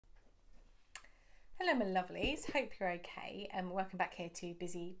Hello my lovelies, hope you're okay and welcome back here to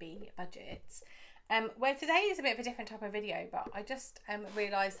Busy Bee Budgets. Where today is a bit of a different type of video, but I just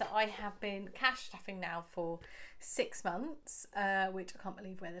realised that I have been cash stuffing now for 6 months, which I can't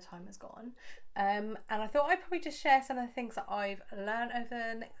believe where the time has gone. And I thought I'd probably just share some of the things that I've learned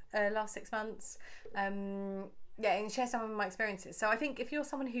over the last 6 months. And share some of my experiences. So I think if you're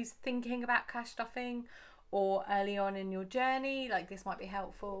someone who's thinking about cash stuffing or early on in your journey, like this might be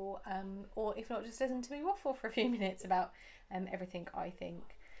helpful, or if not, just listen to me waffle for a few minutes about everything I think.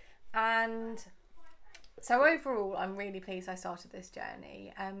 And so overall, I'm really pleased I started this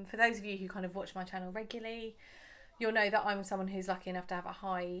journey. For those of you who kind of watch my channel regularly, you'll know that I'm someone who's lucky enough to have a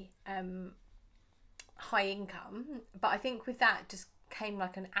high income, but I think with that just came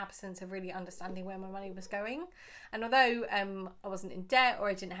like an absence of really understanding where my money was going. And although I wasn't in debt or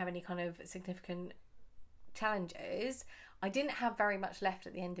I didn't have any kind of significant challenges, I didn't have very much left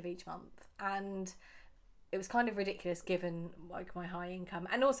at the end of each month, and it was kind of ridiculous given like my high income.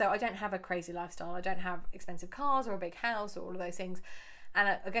 And also I don't have a crazy lifestyle, I don't have expensive cars or a big house or all of those things,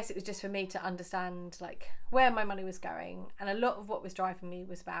 and I guess it was just for me to understand like where my money was going. And a lot of what was driving me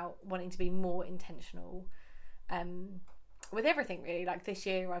was about wanting to be more intentional with everything really. Like this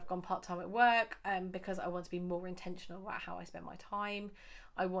year I've gone part-time at work because I want to be more intentional about how I spend my time.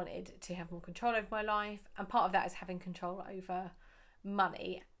 I wanted to have more control over my life, and part of that is having control over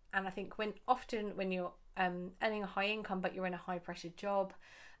money. And I think when you're earning a high income but you're in a high pressured job,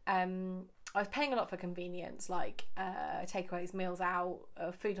 I was paying a lot for convenience, like takeaways, meals out,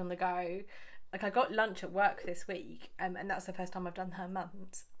 food on the go. Like I got lunch at work this week, and that's the first time I've done that in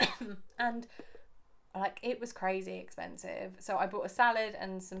months. And like it was crazy expensive. So I bought a salad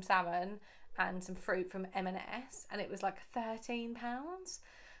and some salmon and some fruit from M&S, and it was like £13.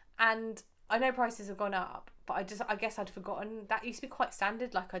 And I know prices have gone up, but I guess I'd forgotten that used to be quite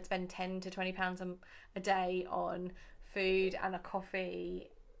standard. Like I'd spend £10 to £20 a day on food and a coffee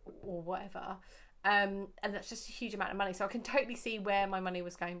or whatever, and that's just a huge amount of money. So I can totally see where my money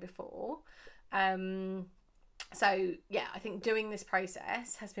was going before. So yeah, I think doing this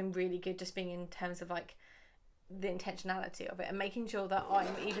process has been really good, just being in terms of like the intentionality of it and making sure that I'm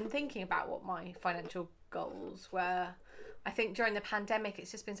even thinking about what my financial goals were. I think during the pandemic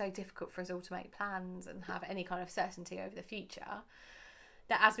it's just been so difficult for us all to make plans and have any kind of certainty over the future,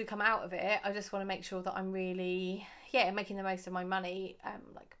 that as we come out of it, I just want to make sure that I'm really making the most of my money.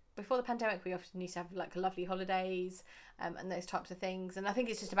 Like before the pandemic we often used to have like lovely holidays and those types of things, and I think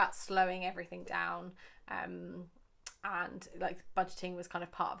it's just about slowing everything down, and like budgeting was kind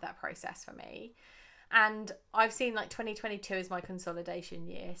of part of that process for me. And I've seen like 2022 as my consolidation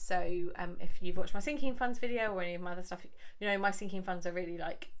year. So if you've watched my sinking funds video or any of my other stuff, you know my sinking funds are really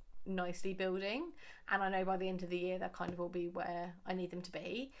like nicely building, and I know by the end of the year they'll kind of all be where I need them to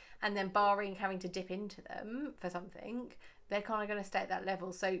be. And then barring having to dip into them for something, they're kind of going to stay at that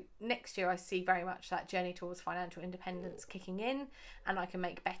level. So next year I see very much that journey towards financial independence kicking in, and I can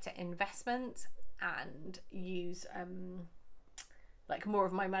make better investments and use like more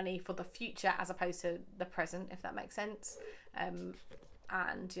of my money for the future as opposed to the present, if that makes sense. And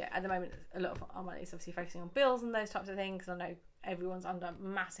yeah, at the moment a lot of our money is obviously focusing on bills and those types of things. I know everyone's under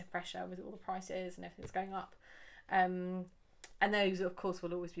massive pressure with all the prices and everything's going up, and those of course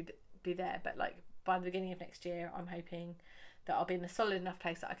will always be there, but like by the beginning of next year I'm hoping that I'll be in a solid enough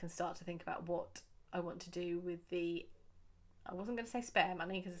place that I can start to think about what I want to do with the, I wasn't going to say spare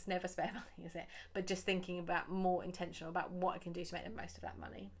money because it's never spare money, is it? But just thinking about more intentional about what I can do to make the most of that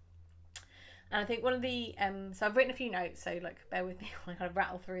money. And I think one of the, so I've written a few notes, so like bear with me when I kind of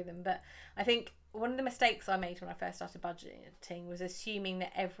rattle through them. But I think one of the mistakes I made when I first started budgeting was assuming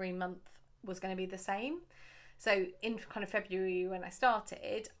that every month was going to be the same. So in kind of February when I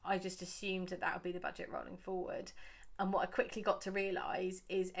started, I just assumed that that would be the budget rolling forward. And what I quickly got to realise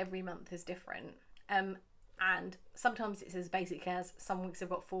is every month is different. And sometimes it's as basic as some weeks have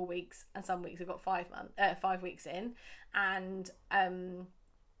got 4 weeks and some weeks have got 5 weeks in, and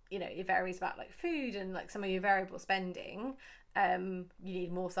you know, it varies about like food and like some of your variable spending. You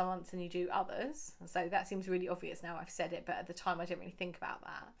need more some months than you do others, so that seems really obvious now I've said it, but at the time I didn't really think about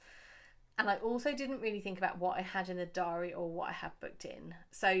that. And I also didn't really think about what I had in the diary or what I had booked in.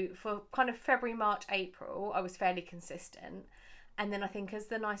 So for kind of February, March, April I was fairly consistent. And then I think as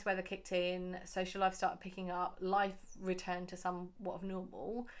the nice weather kicked in, social life started picking up, life returned to somewhat of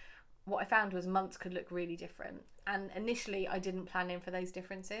normal, what I found was months could look really different. And initially I didn't plan in for those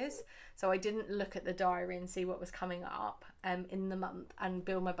differences. So I didn't look at the diary and see what was coming up in the month and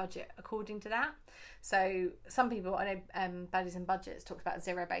build my budget according to that. So some people, I know Baddies and Budgets talks about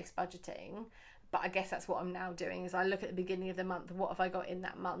zero-based budgeting, But I guess that's what I'm now doing, is I look at the beginning of the month, what have I got in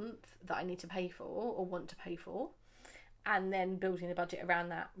that month that I need to pay for or want to pay for, and then building the budget around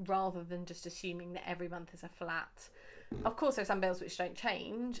that, rather than just assuming that every month is a flat. Of course, there's some bills which don't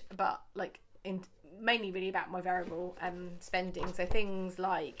change, but like mainly really about my variable spending. So things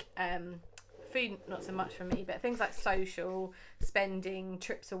like food, not so much for me, but things like social spending,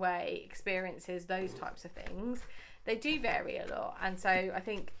 trips away, experiences, those types of things, they do vary a lot. And so I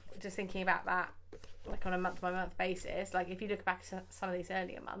think just thinking about that like on a month by month basis, like if you look back to some of these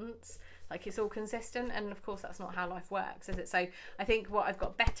earlier months, like it's all consistent, and of course that's not how life works, is it? So I think what I've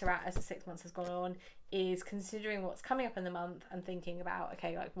got better at as the 6 months has gone on is considering what's coming up in the month and thinking about,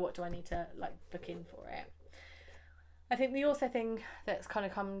 okay, like what do I need to like book in for it. I think the also thing that's kind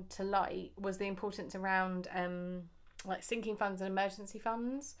of come to light was the importance around like sinking funds and emergency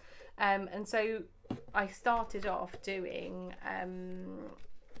funds, and so I started off doing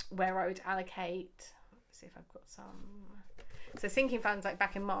where I would allocate, let's see if I've got some. So sinking funds, like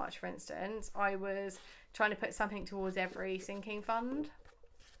back in March, for instance, I was trying to put something towards every sinking fund.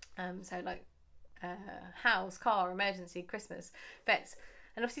 So like house, car, emergency, Christmas, vets.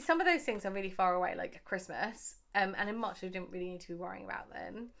 And obviously some of those things are really far away, like Christmas. And in March I didn't really need to be worrying about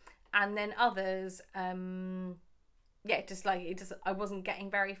them. And then others, just like I wasn't getting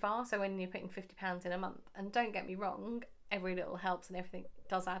very far. So when you're putting £50 in a month, and don't get me wrong, every little helps and everything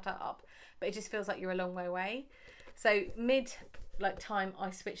does add up, but it just feels like you're a long way away. So mid time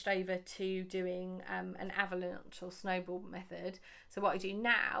I switched over to doing an avalanche or snowball method. So what I do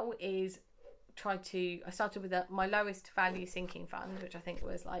now is I started with my lowest value sinking fund, which I think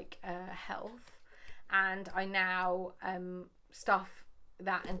was like health, and I now stuff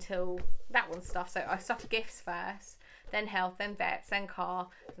that until that one's stuffed. So I stuffed gifts first, then health, then vets, then car,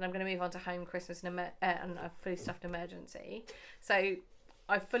 then I'm going to move on to home, Christmas, and a fully stuffed emergency. So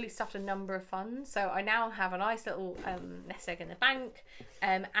I've fully stuffed a number of funds. So I now have a nice little nest egg in the bank,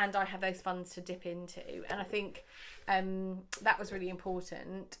 and I have those funds to dip into. And I think that was really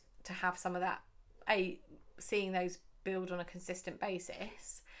important to have some of that, seeing those build on a consistent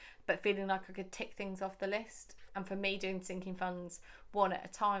basis, but feeling like I could tick things off the list. And for me, doing sinking funds one at a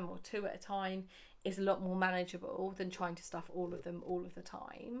time or two at a time is a lot more manageable than trying to stuff all of them all of the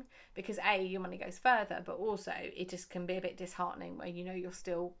time, because your money goes further, but also it just can be a bit disheartening where you're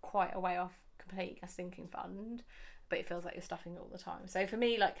still quite a way off completing a sinking fund, but it feels like you're stuffing it all the time. So for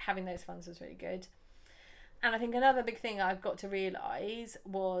me, like having those funds was really good. And I think another big thing I've got to realise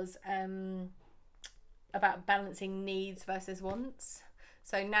was about balancing needs versus wants.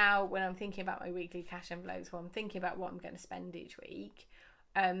 So now when I'm thinking about my weekly cash envelopes, when I'm thinking about what I'm going to spend each week,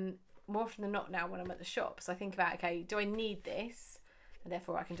 more often than not now when I'm at the shops, I think about, okay, do I need this? And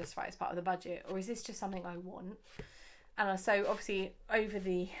therefore I can justify it as part of the budget, or is this just something I want? And so obviously over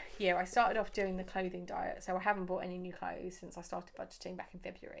the year I started off doing the clothing diet, so I haven't bought any new clothes since I started budgeting back in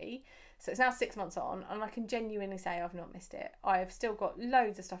February. So it's now 6 months on, and I can genuinely say I've not missed it. I've still got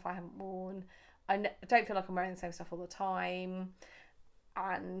loads of stuff I haven't worn. I don't feel like I'm wearing the same stuff all the time.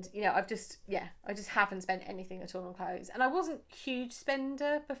 And I just haven't spent anything at all on clothes. And I wasn't a huge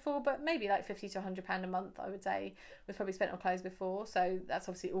spender before, but maybe like £50 to £100 a month I would say was probably spent on clothes before. So that's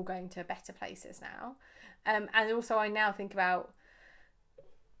obviously all going to better places now. And also I now think about,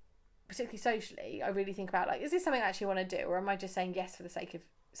 particularly socially, I really think about, like, is this something I actually want to do, or am I just saying yes for the sake of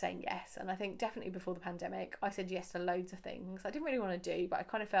saying yes? And I think definitely before the pandemic I said yes to loads of things I didn't really want to do, but I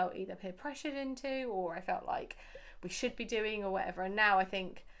kind of felt either peer pressured into, or I felt like we should be doing, or whatever. And now I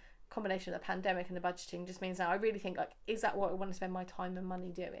think combination of the pandemic and the budgeting just means now I really think, like, is that what I want to spend my time and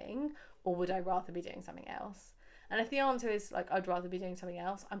money doing, or would I rather be doing something else? And if the answer is like I'd rather be doing something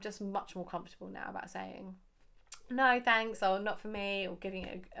else, I'm just much more comfortable now about saying no thanks, or not for me, or giving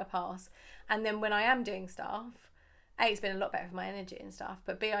it a pass. And then when I am doing stuff, A, it's been a lot better for my energy and stuff,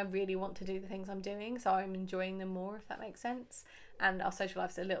 but B, I really want to do the things I'm doing, so I'm enjoying them more, if that makes sense. And our social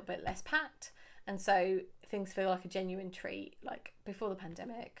life's a little bit less packed, and so things feel like a genuine treat. Like before the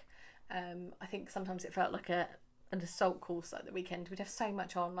pandemic, I think sometimes it felt like an assault course at the weekend. We'd have so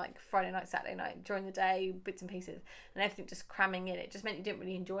much on, like Friday night, Saturday night, during the day, bits and pieces, and everything just cramming in. It just meant you didn't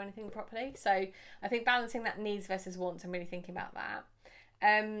really enjoy anything properly. So I think balancing that needs versus wants, I'm really thinking about that.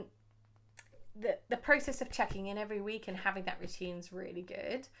 The process of checking in every week and having that routine is really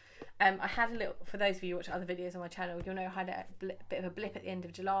good. I had a little, for those of you who watch other videos on my channel, you'll know I had a bit of a blip at the end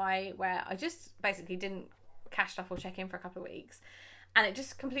of July where I just basically didn't cash stuff or check in for a couple of weeks, and it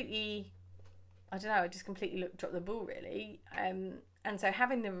just completely, I just completely dropped the ball really. And so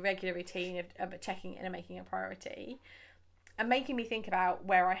having the regular routine of checking in and making a priority and making me think about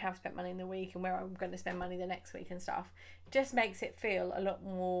where I have spent money in the week and where I'm going to spend money the next week and stuff just makes it feel a lot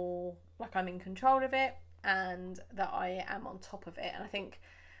more like I'm in control of it and that I am on top of it. And I think,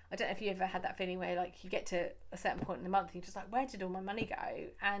 I don't know if you ever had that feeling where like you get to a certain point in the month and you're just like, where did all my money go?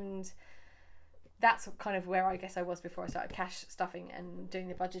 And that's kind of where I guess I was before I started cash stuffing and doing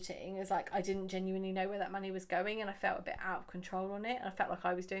the budgeting. It was like I didn't genuinely know where that money was going, and I felt a bit out of control on it, and I felt like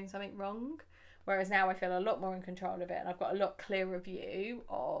I was doing something wrong. Whereas now I feel a lot more in control of it, and I've got a lot clearer view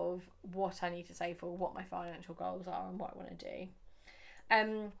of what I need to save for, what my financial goals are, and what I want to do.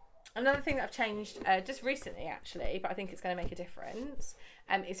 Another thing that I've changed just recently, actually, but I think it's going to make a difference,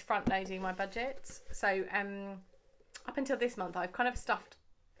 is front loading my budgets. So up until this month, I've kind of stuffed,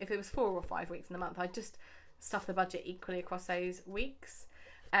 if it was 4 or 5 weeks in the month, I just stuff the budget equally across those weeks.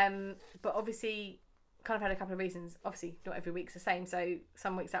 But obviously, kind of had a couple of reasons. Obviously, not every week's the same. So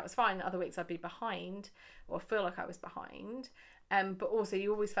some weeks that was fine. Other weeks I'd be behind or feel like I was behind. But also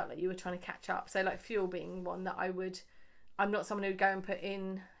you always felt like you were trying to catch up. So like fuel being one that I'm not someone who would go and put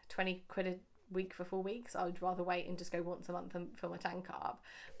in 20 quid a week for 4 weeks. I would rather wait and just go once a month and fill my tank up.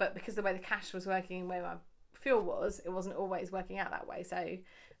 But because the way the cash was working and where my fuel was, it wasn't always working out that way. So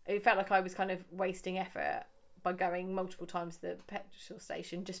it felt like I was kind of wasting effort by going multiple times to the petrol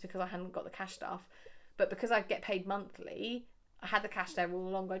station just because I hadn't got the cash stuff. But because I get paid monthly, I had the cash there all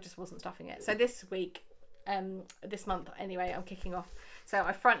along, I just wasn't stuffing it. So this week, this month anyway, I'm kicking off. So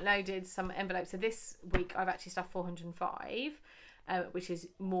I front loaded some envelopes. So this week I've actually stuffed 405, which is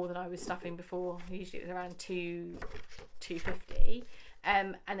more than I was stuffing before. Usually it was around 250.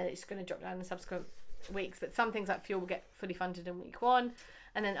 And then it's going to drop down in subsequent weeks. But some things like fuel will get fully funded in week 1.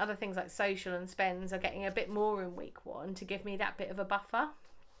 And then other things like social and spends are getting a bit more in week 1 to give me that bit of a buffer.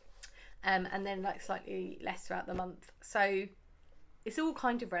 And then like slightly less throughout the month. So it's all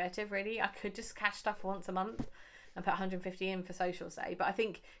kind of relative, really. I could just cash stuff once a month and put 150 in for social, say, but I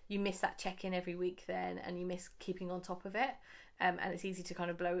think you miss that check-in every week then, and you miss keeping on top of it, and it's easy to kind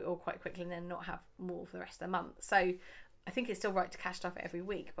of blow it all quite quickly and then not have more for the rest of the month. So I think it's still right to cash stuff every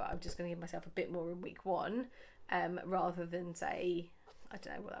week, but I'm just going to give myself a bit more in week 1, rather than, say, I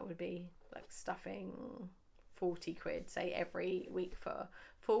don't know what that would be, like stuffing 40 quid, say, every week for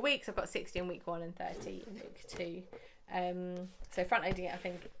 4 weeks. I've got 60 in week 1 and 30 in week 2. So front loading it, I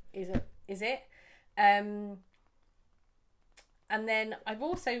think, is it. And then I've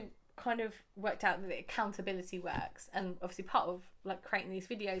also kind of worked out that accountability works, and obviously part of like creating these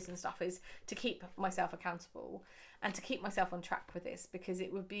videos and stuff is to keep myself accountable and to keep myself on track with this, because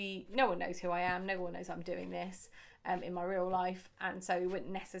it would be, no one knows who I am, no one knows I'm doing this in my real life, and so it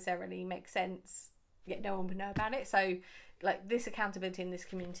wouldn't necessarily make sense, yet no one would know about it. So like this accountability in this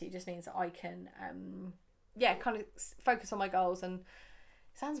community just means that I can kind of focus on my goals. And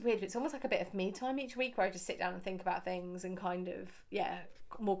it sounds weird, but it's almost like a bit of me time each week where I just sit down and think about things and kind of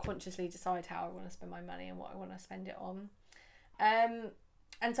more consciously decide how I want to spend my money and what I want to spend it on.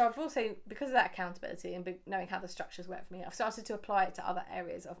 And so I've also, because of that accountability and knowing how the structures work for me, I've started to apply it to other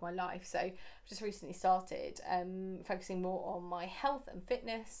areas of my life. So I've just recently started focusing more on my health and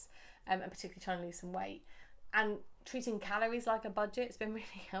fitness, and particularly trying to lose some weight. And treating calories like a budget has been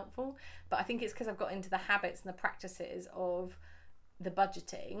really helpful. But I think it's because I've got into the habits and the practices of the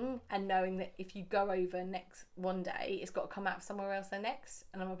budgeting and knowing that if you go over next one day, it's got to come out somewhere else the next.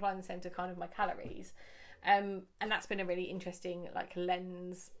 And I'm applying the same to kind of my calories. And that's been a really interesting like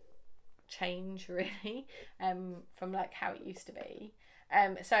lens change, really, from like how it used to be.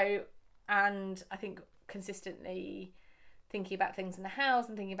 So, and I think consistently thinking about things in the house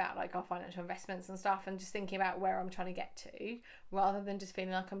and thinking about like our financial investments and stuff, and just thinking about where I'm trying to get to, rather than just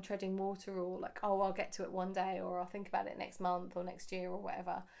feeling like I'm treading water, or like, oh, I'll get to it one day, or I'll think about it next month or next year or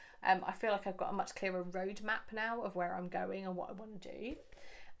whatever. I feel like I've got a much clearer roadmap now of where I'm going and what I want to do.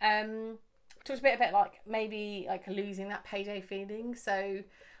 Talked a bit about like maybe like losing that payday feeling. So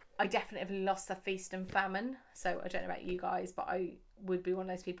I definitely lost the feast and famine. So I don't know about you guys, but I would be one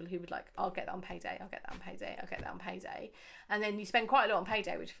of those people who would like, I'll get that on payday, I'll get that on payday, I'll get that on payday. And then you spend quite a lot on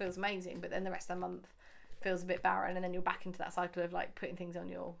payday, which feels amazing, but then the rest of the month feels a bit barren, and then you're back into that cycle of like putting things on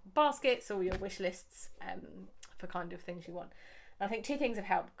your baskets or your wish lists for kind of things you want. And I think 2 things have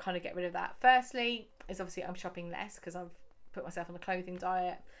helped kind of get rid of that. Firstly is obviously I'm shopping less because I've put myself on a clothing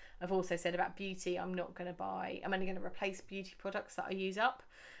diet. I've also said about beauty, I'm only going to replace beauty products that I use up.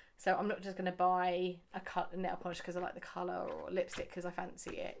 So I'm not just going to buy a nail polish because I like the colour, or lipstick because I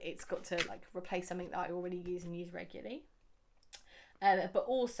fancy it. It's got to like replace something that I already use and use regularly. But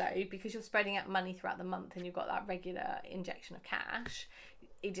also because you're spreading out money throughout the month and you've got that regular injection of cash,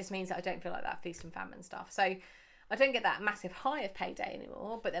 it just means that I don't feel like that feast and famine stuff. So I don't get that massive high of payday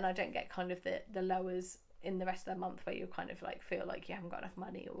anymore, but then I don't get kind of the lowers in the rest of the month where you kind of like feel like you haven't got enough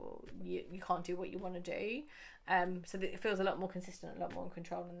money, or you can't do what you want to do. So that it feels a lot more consistent, a lot more in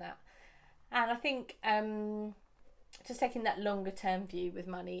control in that. And I think just taking that longer term view with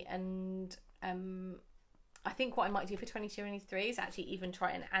money, and I think what I might do for 2023 is actually even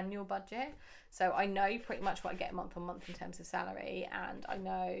try an annual budget. So I know pretty much what I get month on month in terms of salary, and I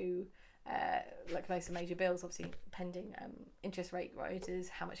know like most of the major bills, obviously pending interest rate rises,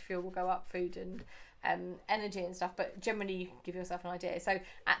 how much fuel will go up, food and energy and stuff, but generally you can give yourself an idea. So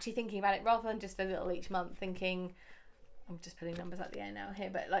actually thinking about it rather than just a little each month, thinking, I'm just putting numbers out the air now here,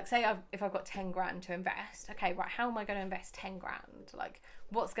 but like say if I've got 10 grand to invest, okay, right, how am I going to invest 10 grand? Like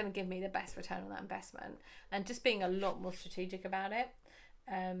what's going to give me the best return on that investment? And just being a lot more strategic about it.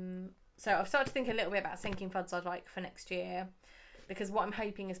 So I've started to think a little bit about sinking funds I'd like for next year, because what I'm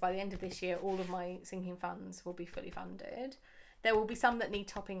hoping is by the end of this year, all of my sinking funds will be fully funded. There will be some that need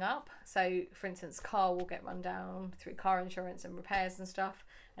topping up. So for instance, car will get run down through car insurance and repairs and stuff,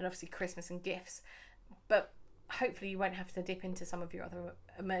 and obviously Christmas and gifts. But hopefully you won't have to dip into some of your other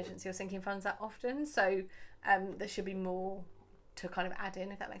emergency or sinking funds that often. So there should be more to kind of add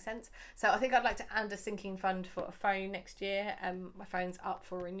in, if that makes sense. So I think I'd like to add a sinking fund for a phone next year. My phone's up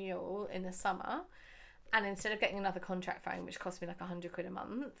for renewal in the summer. And instead of getting another contract phone, which costs me like £100 a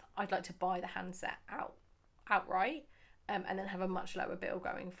month, I'd like to buy the handset outright, and then have a much lower bill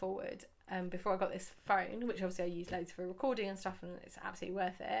going forward. Before I got this phone, which obviously I use loads for recording and stuff, and it's absolutely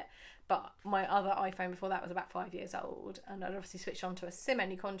worth it. But my other iPhone before that was about 5 years old, and I'd obviously switched on to a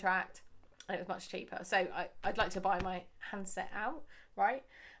SIM-only contract, and it was much cheaper. So I'd like to buy my handset out, right?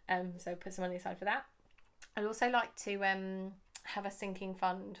 So put some money aside for that. I'd also like to have a sinking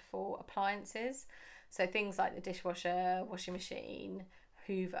fund for appliances. So things like the dishwasher, washing machine,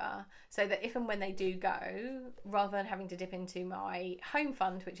 Hoover, so that if and when they do go, rather than having to dip into my home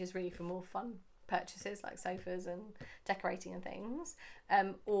fund, which is really for more fun purchases like sofas and decorating and things,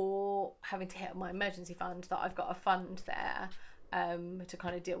 or having to hit my emergency fund, that I've got a fund there to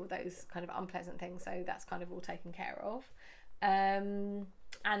kind of deal with those kind of unpleasant things. So that's kind of all taken care of. And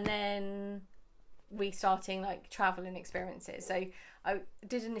then restarting like traveling experiences. So I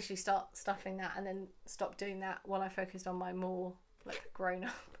did initially start stuffing that and then stopped doing that while I focused on my more like grown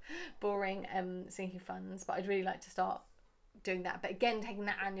up boring sinking funds, but I'd really like to start doing that. But again, taking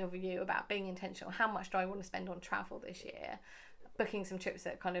that annual review about being intentional, how much do I want to spend on travel this year, booking some trips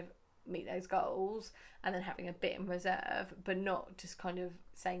that kind of meet those goals, and then having a bit in reserve, but not just kind of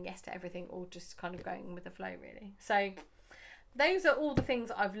saying yes to everything or just kind of going with the flow really. So those are all the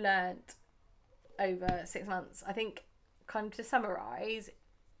things I've learnt over 6 months. I think kind of to summarize,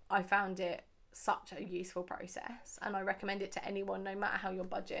 I found it such a useful process, and I recommend it to anyone, no matter how your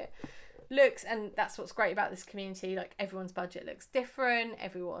budget looks. And that's what's great about this community, like everyone's budget looks different,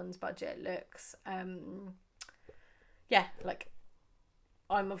 everyone's budget looks like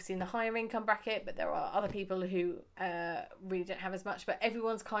I'm obviously in the higher income bracket, but there are other people who really don't have as much, but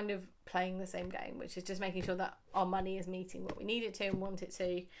everyone's kind of playing the same game, which is just making sure that our money is meeting what we need it to and want it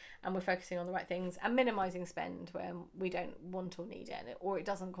to, and we're focusing on the right things and minimizing spend where we don't want or need it, or it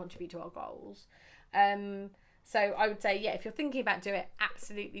doesn't contribute to our goals. So I would say, yeah, if you're thinking about doing it,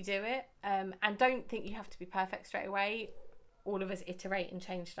 absolutely do it, and don't think you have to be perfect straight away. All of us iterate and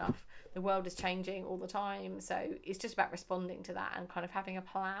change stuff. The world is changing all the time, so it's just about responding to that and kind of having a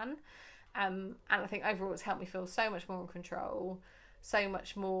plan. And I think overall it's helped me feel so much more in control, so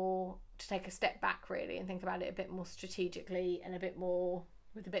much more to take a step back really and think about it a bit more strategically and a bit more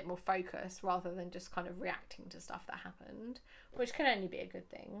with a bit more focus, rather than just kind of reacting to stuff that happened, which can only be a good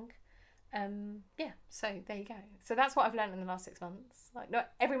thing. So there you go. So that's what I've learned in the last 6 months. Like, not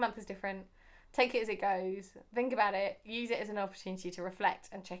every month is different. Take it as it goes, think about it, use it as an opportunity to reflect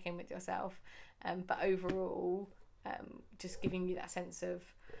and check in with yourself. But overall, just giving you that sense of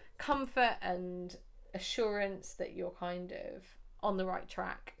comfort and assurance that you're kind of on the right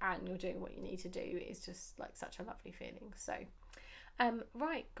track and you're doing what you need to do is just like such a lovely feeling. So,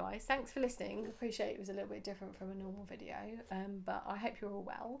 right guys, thanks for listening. Appreciate it was a little bit different from a normal video, but I hope you're all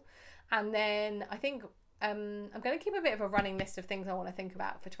well. And then I think I'm going to keep a bit of a running list of things I want to think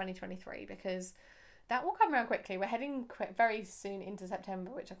about for 2023, because that will come around quickly. We're heading very soon into September,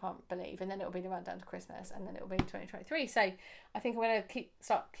 which I can't believe, and then it'll be the rundown to Christmas, and then it'll be 2023. So I think I'm going to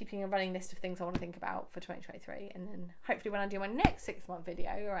start keeping a running list of things I want to think about for 2023, and then hopefully when I do my next 6-month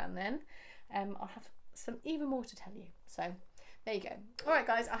video around then, I'll have some even more to tell you. So there you go. All right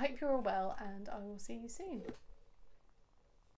guys, I hope you're all well, and I will see you soon.